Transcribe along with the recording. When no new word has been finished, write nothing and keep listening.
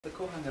The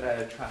Kohanga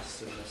Reo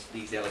Trust and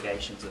these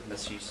allegations of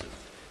misuse of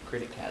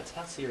credit cards,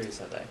 how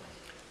serious are they?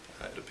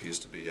 It appears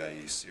to be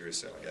a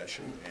serious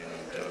allegation,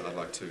 and I'd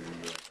like to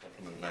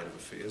compliment Native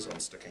Affairs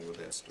on sticking with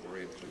that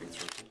story, including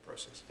through the court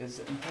process. Is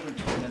it important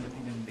to do an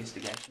independent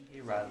investigation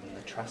here rather than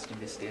the trust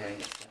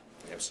investigating itself?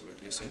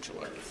 Absolutely essential,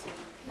 I would have thought.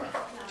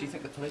 Right. Do you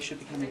think the police should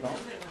become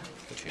involved?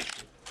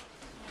 Potentially.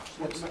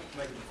 What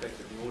make the effect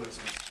of the audits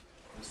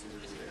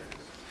in this area?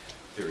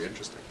 Very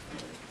interesting.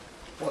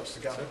 What's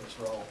the government's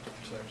role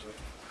in terms of?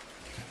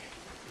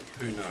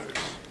 Who knows?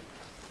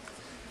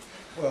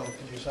 Well,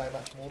 can you say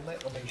much more than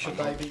that? I mean, should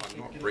they be? I'm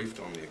not briefed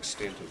on the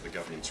extent of the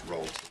government's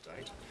role to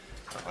date.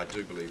 I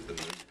do believe that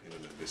an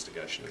independent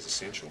investigation is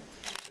essential.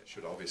 It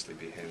should obviously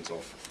be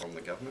hands-off from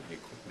the government. You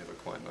could never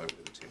quite know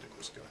where the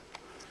tentacles go.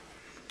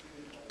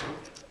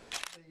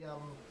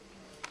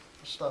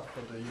 The stuff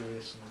with the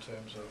US in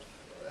terms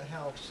of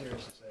how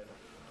serious is that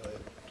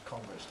if the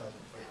Congress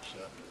doesn't reach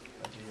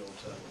a deal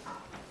to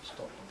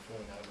stop them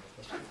falling over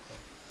the fiscal cliff?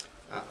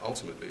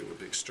 Ultimately, it would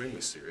be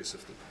extremely serious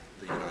if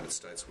the United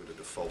States were to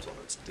default on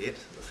its debt.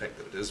 The fact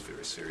that it is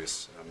very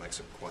serious makes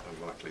it quite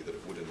unlikely that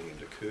it would in the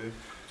end occur.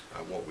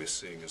 What we're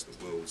seeing is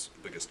the world's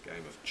biggest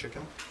game of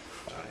chicken,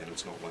 and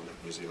it's not one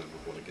that New Zealand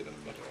would want to get in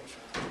the middle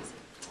of.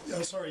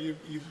 Yeah, sorry,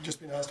 you've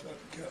just been asked about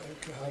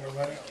Kohanga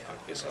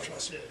Reo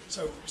Trust. Yeah.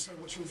 So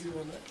what's your view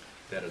on that?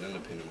 That an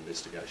independent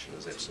investigation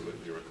is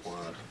absolutely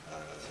required.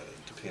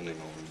 Depending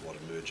on what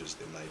emerges,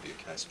 there may be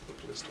a case for the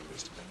police to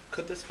investigate.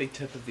 Could this be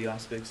tip of the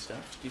iceberg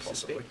stuff, do you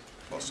suspect?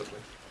 Possibly.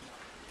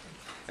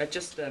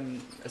 Just a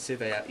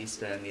survey out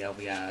yesterday in the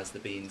LVRs, the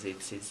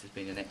BNZ says there's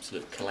been an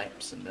absolute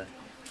collapse in the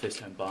first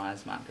home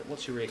buyers market.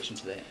 What's your reaction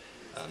to that?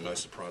 No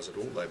surprise at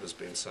all. Labour's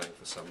been saying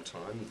for some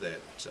time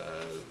that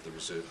the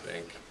Reserve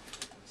Bank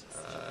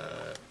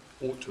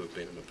ought to have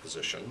been in a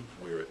position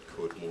where it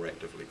could more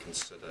actively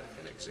consider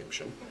an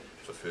exemption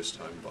for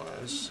first-home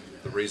buyers.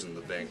 The reason the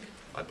bank,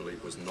 I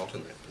believe, was not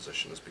in that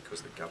position is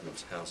because the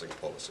government's housing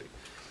policy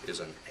is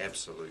an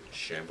absolute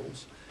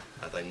shambles.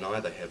 They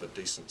neither have a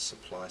decent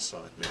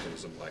supply-side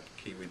mechanism like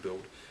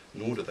KiwiBuild,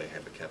 nor do they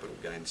have a capital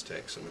gains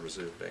tax, and the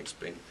Reserve Bank's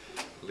been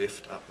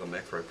left up the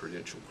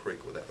macro-prudential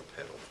creek without a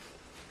paddle.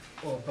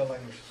 Well, Bill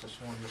English this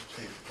morning just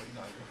said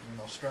that, in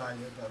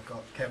Australia they've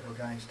got capital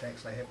gains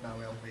tax, they have no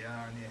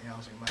LVR, and their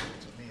housing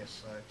market's a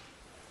mess.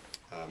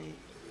 So,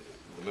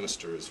 the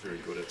Minister is very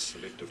good at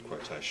selective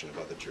quotation of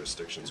other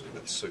jurisdictions when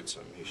it suits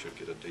him. He should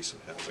get a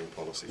decent housing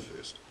policy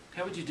first.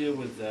 How would you deal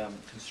with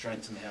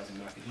constraints in the housing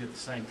market? You have the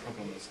same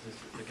problem as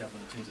the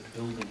government in terms of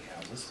building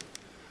houses.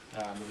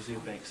 The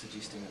Reserve Bank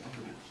suggesting that there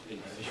could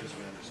be issues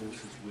around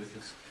resources,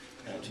 workers,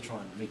 to try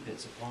and meet that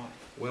supply.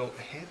 Well,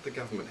 had the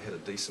government had a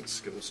decent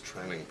skills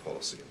training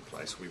policy in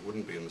place, we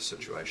wouldn't be in the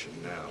situation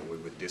now where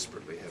we're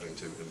desperately having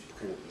to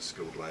import the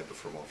skilled labour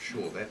from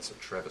offshore. That's a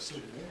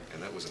travesty,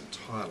 and that was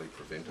entirely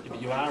preventable. Yeah,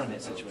 but you are in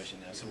that situation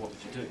now, so what would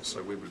you do?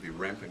 So we would be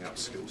ramping up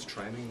skills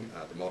training,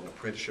 the modern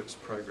apprenticeships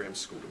program,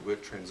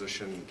 school-to-work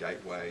transition,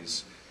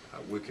 gateways,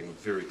 working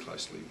very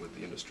closely with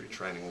the industry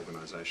training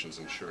organisations,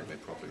 ensuring they're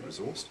properly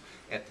resourced.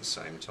 At the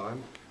same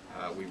time,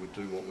 we would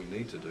do what we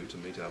need to do to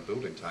meet our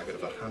building target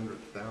of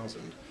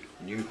 100,000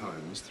 new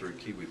homes through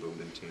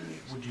KiwiBuild in 10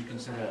 years. Would you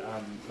consider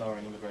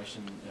lowering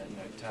immigration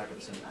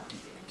targets and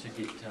to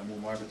get more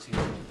migrants here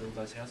to build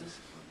those houses?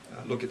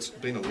 Look, it's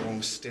been a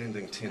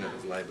long-standing tenet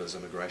of Labour's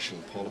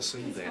immigration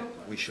policy that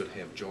we should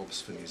have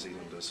jobs for New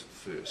Zealanders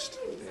first,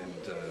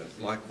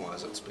 and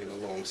likewise it's been a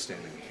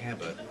long-standing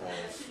habit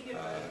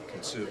of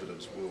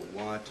Conservatives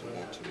worldwide to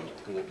want to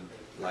import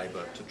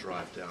labour to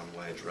drive down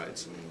wage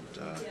rates and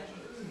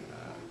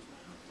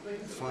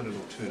find an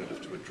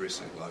alternative to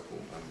addressing local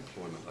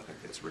unemployment. I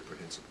think that's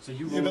reprehensible. So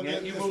you're ruling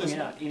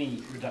out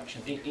any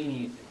reduction,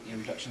 any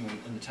reduction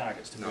in the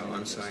targets to No,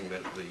 I'm saying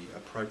that the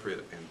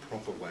appropriate and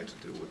proper way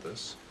to deal with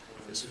this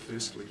is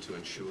firstly to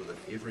ensure that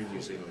every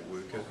New Zealand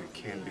worker who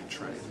can be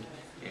trained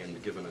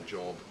and given a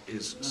job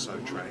is so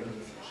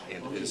trained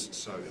and is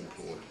so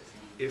employed.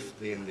 If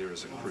then there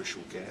is a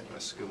crucial gap, a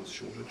skills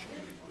shortage,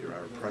 there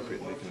are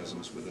appropriate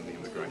mechanisms within the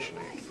Immigration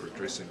Act for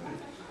addressing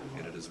that,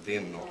 and it is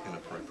then not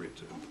inappropriate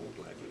to import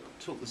labour.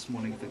 Talk this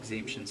morning of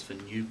exemptions for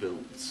new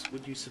builds.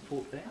 Would you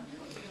support that?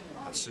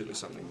 It's certainly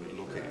something we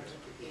look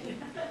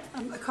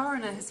at. The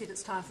coroner has said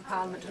it's time for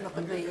Parliament to look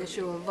at the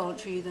issue of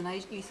voluntary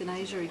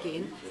euthanasia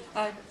again.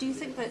 Do you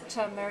think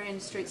that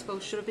Marion Street's bill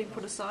should have been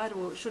put aside,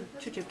 or should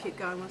you have kept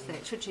going with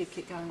that? Should you have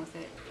kept going with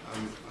that?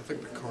 I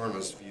think the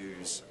coroner's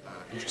views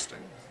are interesting.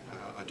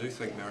 I do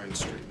think Marion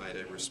Street made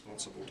a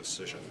responsible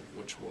decision,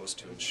 which was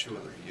to ensure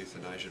that the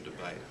euthanasia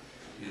debate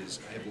is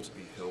able to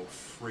be held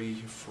free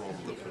from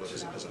the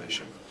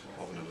politicisation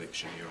of an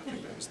election year. I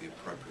think that was the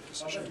appropriate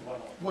decision.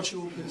 What's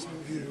your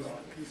personal view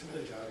on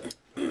euthanasia?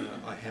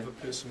 I have a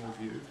personal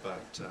view,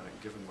 but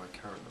given my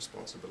current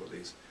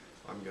responsibilities,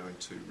 I'm going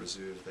to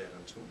reserve that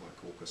until my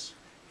caucus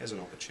has an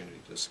opportunity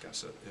to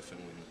discuss it if and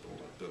when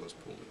the bill is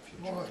pulled in the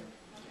future. Why?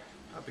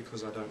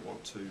 Because I don't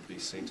want to be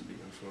seen to be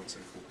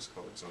influencing caucus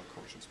colleagues on a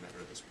conscience matter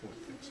at this point.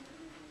 Thanks.